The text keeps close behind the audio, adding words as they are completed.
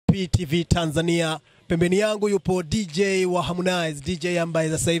PTV Tanzania. Pembeni yangu yupo DJ wa Harmonize, DJ ambaye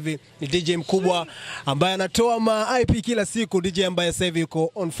sasa hivi ni DJ mkubwa ambaye anatoa ma IP kila siku, DJ ambaye sasa hivi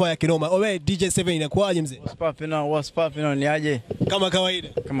yuko on fire kinoma. Owe DJ 7 inakuaje mzee? What's popping on ni aje? Kama kawaida.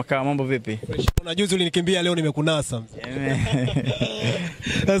 Kama mambo vipi? Una juzi ulinikimbia, leo nimekunasa mzee.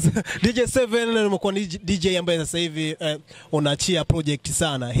 DJ 7 umekuwa DJ ambaye sasa hivi unaachia project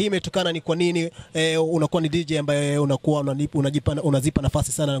sana. Hii imetokana ni kwa nini unakuwa ni DJ ambaye unakuwa unazipa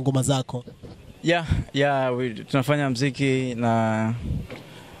nafasi sana na ngoma zako? Tunafanya muziki na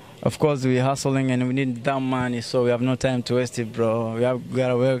of course we hustling and we need that money, so we have no time to waste it bro. We have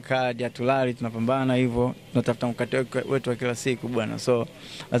gotta work hard, ya tulali tunapambana hivyo, tunatafuta mkate wetu wa kila siku bwana, so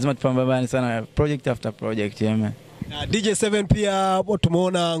lazima tupambane sana project after project man. DJ 7 pia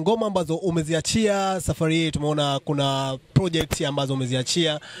tumeona ngoma ambazo umeziachia safari hii, tumeona kuna project ambazo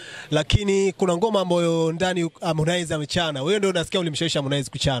umeziachia, lakini kuna ngoma ambayo ndani Harmonize amechana. Wewe ndio unasikia ulimshawishi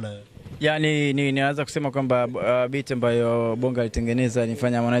Harmonize kuchana? Yani naweza kusema kwamba beat ambayo Bonga alitengeneza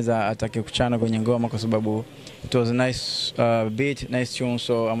nifanya Harmonize atake kuchana kwenye ngoma kwa sababu it was a nice beat, nice tune.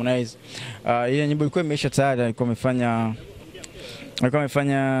 So Harmonize ile nyimbo ilikuwa imeisha tayari, alikuwa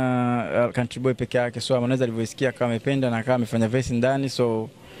amefanya Country Boy peke yake, so Harmonize alivyosikia kama amependa na kama amefanya verse ndani, so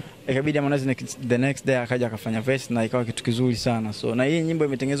ikabidi Harmonize the next day akaja akafanya verse na ikawa kitu kizuri sana. So na hii nyimbo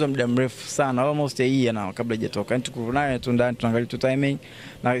imetengenezwa muda mrefu sana, almost a year na kabla haijatoka. Yani tuko nayo tu ndani, tunaangalia tu timing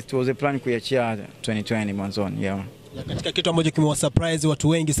na it was a plan kuiachia 2020 mwanzoni. Na katika kitu ambacho kimewa surprise watu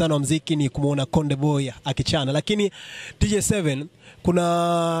wengi sana wa muziki ni kumuona Konde Boy akichana. Lakini DJ 7,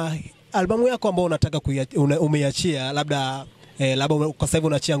 kuna albamu yako ambayo unataka umeiachia, labda kwa sasa hivi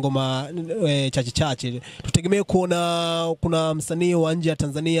unaachia ngoma chache, tutegemee kuona kuna msanii wa nje ya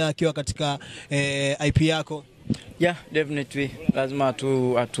Tanzania akiwa katika IP yako? Yeah, definitely. Lazima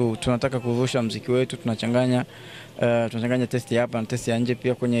tunataka kuvusha muziki wetu, tunachanganya testi hapa na testi ya nje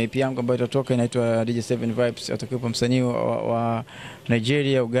pia. Kwenye IP yangu ambayo itatoka inaitwa DJ7 Vibes, atakuwa msanii wa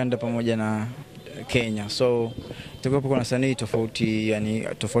Nigeria, Uganda pamoja na Kenya. So tutakuwa kuna wasanii tofauti, yani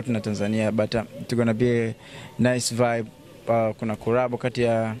tofauti na Tanzania, but it's gonna be a nice vibe. Kuna collab kati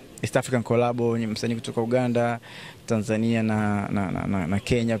ya East African collab, ni msanii kutoka Uganda, Tanzania na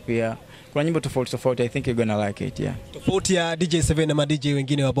Kenya pia. Kuna nyimbo tofauti, I think you're gonna like it, yeah. Tofauti ya DJ7 na DJ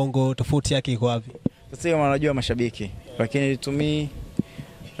wengine wa Bongo, tofauti yake iko wapi? Sasa hiyo wanajua mashabiki, lakini to me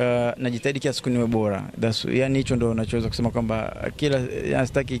najitahidi kila siku niwe bora. Yani hicho ndio ninachoweza kusema kwamba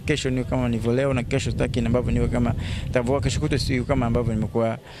sitaki kesho niwe kama nilivyo leo, na kesho sitaki ambavyo niwe kama tavua kesho kutwa siyo kama ambavyo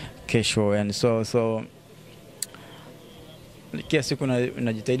nimekuwa kesho, yani so kila siku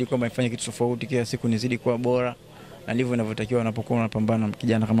najitahidi kwamba nifanye kitu tofauti, kila siku nizidi kuwa bora, na ndivyo inavyotakiwa unapokuwa unapambana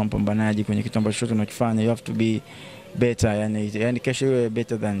kijana kama mpambanaji kwenye kitu ambacho unakifanya. You have to be better, yani kesho iwe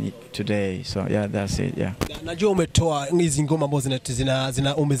better than today. So yeah, that's it, yeah. Najua umetoa hizi ngoma ambazo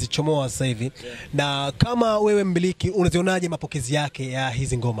umezichomoa sasa hivi, na kama wewe mmiliki unazionaje mapokezi yake ya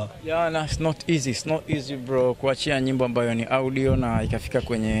hizi ngoma? Yeah, it's not easy bro kuachia nyimbo ambayo ni audio na ikafika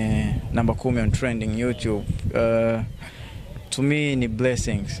kwenye namba 10 on trending YouTube. To me ni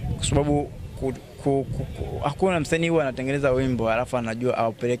blessings, kwa sababu hakuna msanii huwa anatengeneza wimbo alafu anajua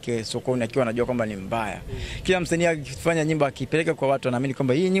aupeleke sokoni akiwa anajua kwamba ni mbaya. Kila msanii akifanya nyimbo akipeleka kwa watu anaamini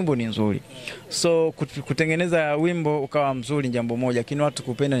kwamba hii nyimbo ni nzuri. So kutengeneza wimbo ukawa mzuri ni jambo moja, lakini watu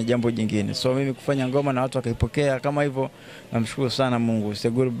kupenda ni jambo jingine. So mimi kufanya ngoma na watu wakaipokea kama hivyo, namshukuru sana Mungu. It's a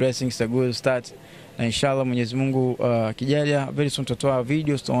good blessing, it's a good start. Na inshallah Mwenyezi Mungu akijalia very soon tutatoa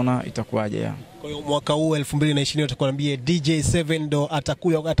videos, tunaona itakuwaje ya. Kwa hiyo mwaka huu 2020 utakwambia DJ 7 ndo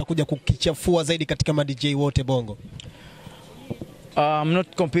atakuja kukichafua zaidi katika ma DJ wote Bongo? I'm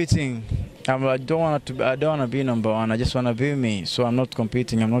not competing. I don't want to be number one. I just want to be me. So I'm not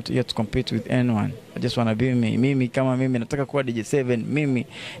competing. I'm not here to compete with anyone. I just want to be me. Mimi kama mimi nataka kuwa DJ 7. Mimi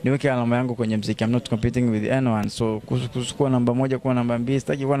niweke alama yangu kwenye muziki. I'm not competing with anyone. So kuwa namba 1, kuwa namba 2,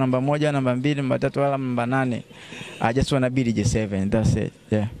 sitaki kuwa namba 1, namba 2, namba 3 wala namba 8. I just want to be DJ 7. That's it.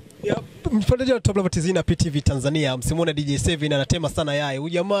 Yeah. Mfuatiliaji wa Atoboa na PTV Tanzania, msimuone DJ 7 anatema sana yai.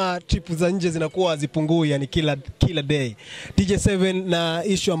 Huyu jamaa trip za nje zinakuwa zipungui, yani kila day. DJ 7, na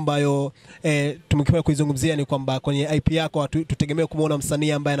issue ambayo tumekipenda kuizungumzia ni kwamba kwenye IP yako tutegemea kumuona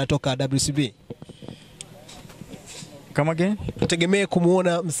msanii ambaye anatoka WCB. Come again? Tutegemea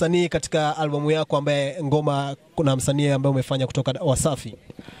kumuona msanii katika albamu yako ambaye ngoma kuna msanii ambaye umefanya kutoka Wasafi.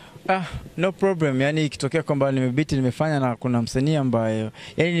 No problem. Yani ikitokea kwamba nimefanya na kuna msanii ambaye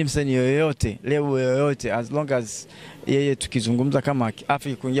yani ni msanii yoyote, leo yoyote, as long as yeye tukizungumza kama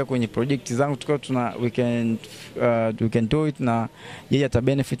afiki kuingia kwenye project zangu we can do it, na yeye ata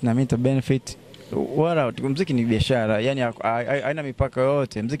benefit na mimi ta benefit, wala muziki ni biashara, yani haina mipaka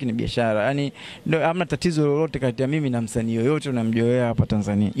yote. Muziki ni biashara, yani hamna tatizo lolote kati ya mimi na msanii yoyote unamjua hapa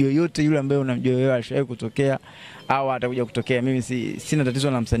Tanzania. Yoyote yule ambaye unamjua alishawahi kutokea au atakuja kutokea, mimi sina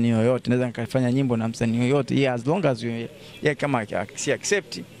tatizo na msanii yoyote. Naweza nikafanya nyimbo na msanii yoyote, yeah, as long as yeye kama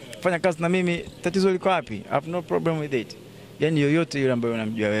accept fanya kazi na mimi, tatizo liko wapi? I have no problem with it. Yani yoyote yule ambaye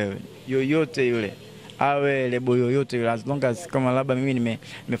unamjua wewe, yoyote yule, awe lebo yoyote yule, as long as kama labda mimi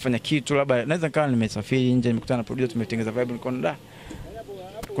nimefanya kitu, labda naweza kawa nimesafiri nje, nimekutana na producer, tumetengeneza vibe, nikaona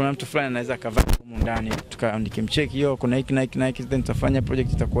kuna mtu fulani anaweza kavaa huko ndani, nikimcheck hiyo kuna hiki na hiki na hiki, then tutafanya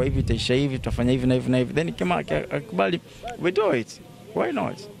project itakuwa hivi, itaisha hivi, tutafanya hivi na hivi na hivi, then kama akubali, we do it, why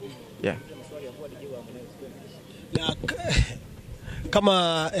not? Yeah.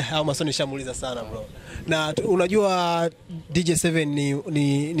 Kama hao maswali nishamuuliza sana bro. Na unajua DJ7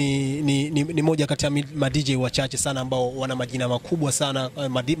 ni moja kati ya ma DJ wachache sana ambao wana majina makubwa sana,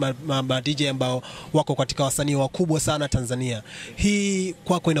 ma DJ ambao wako katika wasanii wakubwa sana Tanzania. Hii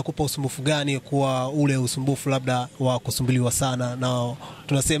kwako inakupa usumbufu gani, kwa ule usumbufu labda wa kusumbuliwa sana na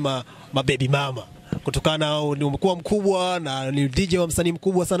tunasema mababy mama? Kutokana ni umekuwa mkubwa na ni DJ wa msanii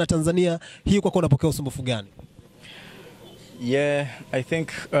mkubwa sana Tanzania, hii kwako unapokea usumbufu gani? Yeah, I think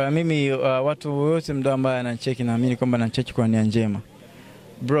mimi watu wote mdao ambaye anacheki, naamini kwamba anacheki kwa nia njema.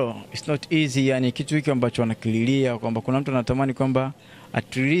 Bro, it's not easy, yani kitu hiki ambacho wanakililia kwamba kuna mtu anatamani kwamba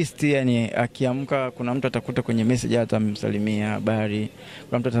at least yani akiamka kuna mtu atakuta kwenye message atamsalimia habari,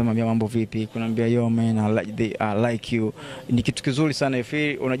 kuna mtu atamwambia mambo vipi, kunambia yo man I like you. Ni kitu kizuri sana, I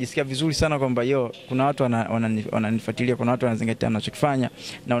feel unajisikia vizuri sana kwamba kuna watu wananifuatilia, kuna watu wanazingatia ninachokifanya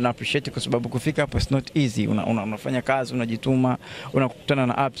na una appreciate, kwa sababu kufika hapo it's not easy. Unafanya kazi, unajituma, unakutana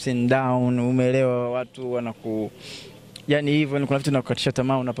na ups and down, umeelewa, watu wanaku yani hivyo, ni kuna vitu vinakukatisha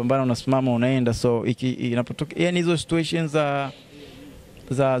tamaa, unapambana, unasimama, unaenda. So inapotoka yani hizo situations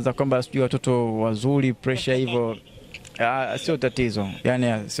za kwamba sijui watoto wazuri, pressure hivyo, sio tatizo.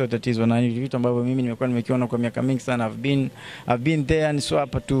 Yani sio tatizo, na ni vitu ambavyo mimi nimekuwa nimekiona kwa miaka mingi sana. I've been there, ni sio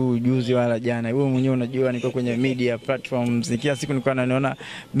hapa tu juzi wala jana. Wewe mwenyewe unajua niko kwenye media platforms, kila siku nilikuwa naona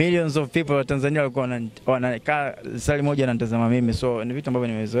millions of people wa Tanzania walikuwa wanakaa sali moja na nitazama mimi. So ni vitu ambavyo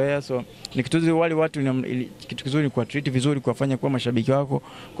nimezoea. So ni kitu kizuri, wale watu kitu kizuri kwa treat vizuri, kuwafanya kwa mashabiki wako,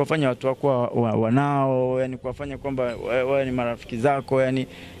 kuwafanya watu wako wanao, yani kuwafanya kwamba wao ni marafiki zako, yani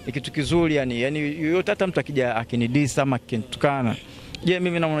ni kitu kizuri. Yani yote, hata mtu akija akinidisa ama akintukana,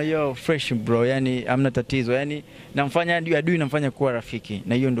 mimi naona fresh bro, yani hamna tatizo, yani namfanya adui namfanya kuwa rafiki,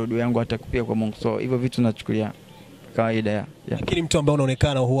 na hiyo ndio adui yangu hata kupia kwa Mungu. So hivyo vitu nachukulia kawaida ya. Lakini mtu ambaye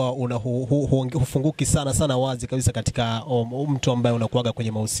unaonekana huwa hufunguki sana wazi kabisa katika mtu ambaye unakuaga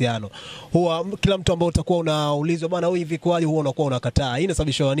kwenye mahusiano, huwa kila mtu ambaye utakuwa unaulizwa bwana huyu hivi kwaje, huwa unakuwa unakataa. Hii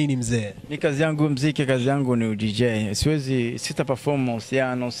inasababishwa nini mzee? Ni kazi yangu muziki, kazi yangu ni DJ. Sita perform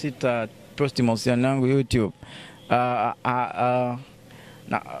mahusiano, sita post mahusiano yangu YouTube. Na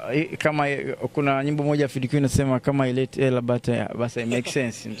kama kuna nyimbo moja Fidiku inasema kama ilete hela basi make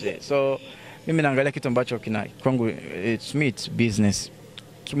sense mzee. So mimi naangalia kitu ambacho kwangu it's business.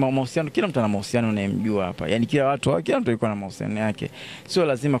 Kima mahusiano, kila mtu ana mahusiano unayemjua hapa. Yani kila mtu yuko na mahusiano yake. Sio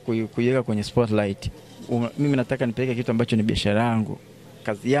lazima kuiweka kwenye spotlight. Mimi nataka nipeleke kitu ambacho ni biashara yangu,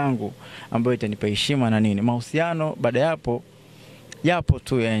 kazi yangu ambayo itanipa heshima na nini. Mahusiano baada yapo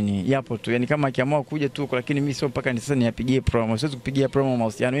tu yani kama akiamua kuja tu, lakini mimi sio mpaka sasa niyapigie promo. Siwezi kupigia promo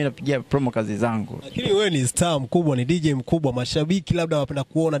mahusiano, mimi napigia promo kazi zangu. Lakini wewe ni star mkubwa, ni DJ mkubwa, mashabiki labda wanapenda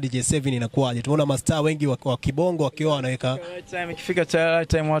kuona DJ7 inakuaje. Tunaona mastaa wengi wa kibongo wakiwa wanaweka time, ikifika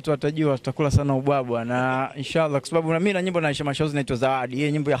time watu watajua, tutakula sana ubwabwa, na inshallah, kwa sababu mimi na nyimbo na Aisha Mashauzi inaitwa Zawadi,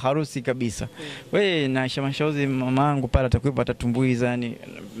 hiyo nyimbo ya harusi kabisa. Wewe na Aisha Mashauzi mamangu pale atakuipa, atatumbuiza, yani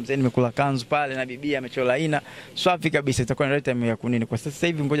mzee nimekula kanzu pale na bibi amechola aina swafi kabisa, itakuwa ni time ya nini. Kwa sasa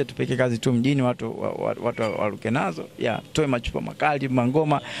hivi ngoja tupeke kazi tu mjini, watu waruke nazo, toe machupa makali,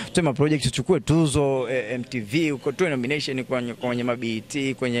 mangoma, toe ma project, tuchukue tuzo MTV, uko toe nomination kwenye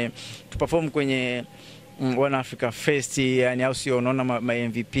BET, kwenye perform kwenye One Africa Fest, yani au sio, unaona ma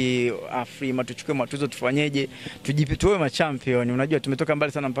MVP Afrima, tuchukue matuzo, tufanyeje, tuwe ma champion. Unajua tumetoka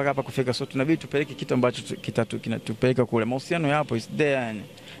mbali sana mpaka hapa kufika, so tunabidi tupeleke kitu ambacho kinatupeleka kule. Mahusiano yapo, is there yani,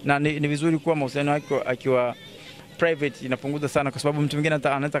 na ni vizuri kuwa mahusiano yako akiwa private, inapunguza sana, kwa sababu mtu mwingine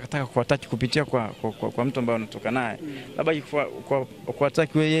anaweza kutaka kuattach kupitia kwa mtu ambaye unatoka naye, labda kwa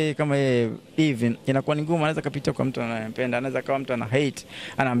attack yeye kama yeye even inakuwa ni ngumu. Anaweza kupitia kwa mtu anayempenda, anaweza kawa mtu ana hate,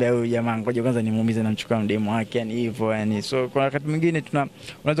 anaambia huyu jamaa ngoja kwanza nimuumize na mchukua demo wake, yani hivyo yani. So kwa wakati mwingine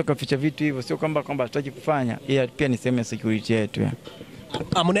unaweza kuficha vitu hivyo, sio kwamba hataki kufanya, pia ni sehemu ya security yetu ya.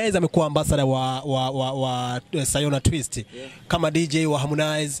 Harmonize amekuwa ambassador wa Sayona Twist. Kama DJ wa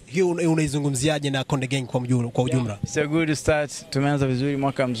Harmonize, hiyo unaizungumziaje na Konde Gang kwa ujumla? It's a good start. Tumeanza vizuri,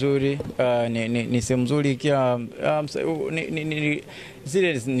 mwaka mzuri. Ni sehemu nzuri ikiwa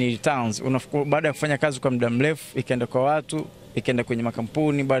zile ni towns. Baada ya kufanya kazi kwa muda mrefu, ikaenda kwa watu, ikaenda kwenye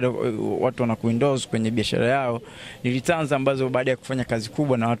makampuni, bado watu wanakuendorse kwenye biashara yao. Ni returns ambazo baada ya kufanya kazi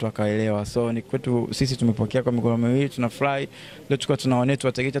kubwa na watu wakaelewa. So ni kwetu sisi tumepokea kwa mikono miwili, tunafurahi. Leo tulikuwa tunaonetu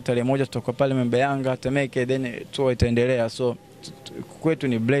Wategeta tarehe 1 tutakuwa pale Mbeyanga, Temeke, then tour itaendelea. So kwetu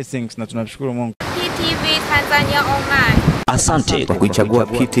ni blessings na tunashukuru Mungu. PTV Tanzania Online. Asante kwa kuichagua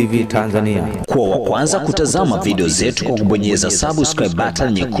PTV Tanzania. Kwa wa kwanza kutazama video zetu kwa kubonyeza subscribe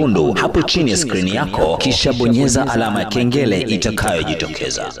button nyekundu hapo chini ya screen yako, kisha bonyeza alama ya kengele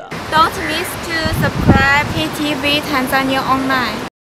itakayojitokeza. Don't miss to subscribe PTV Tanzania Online.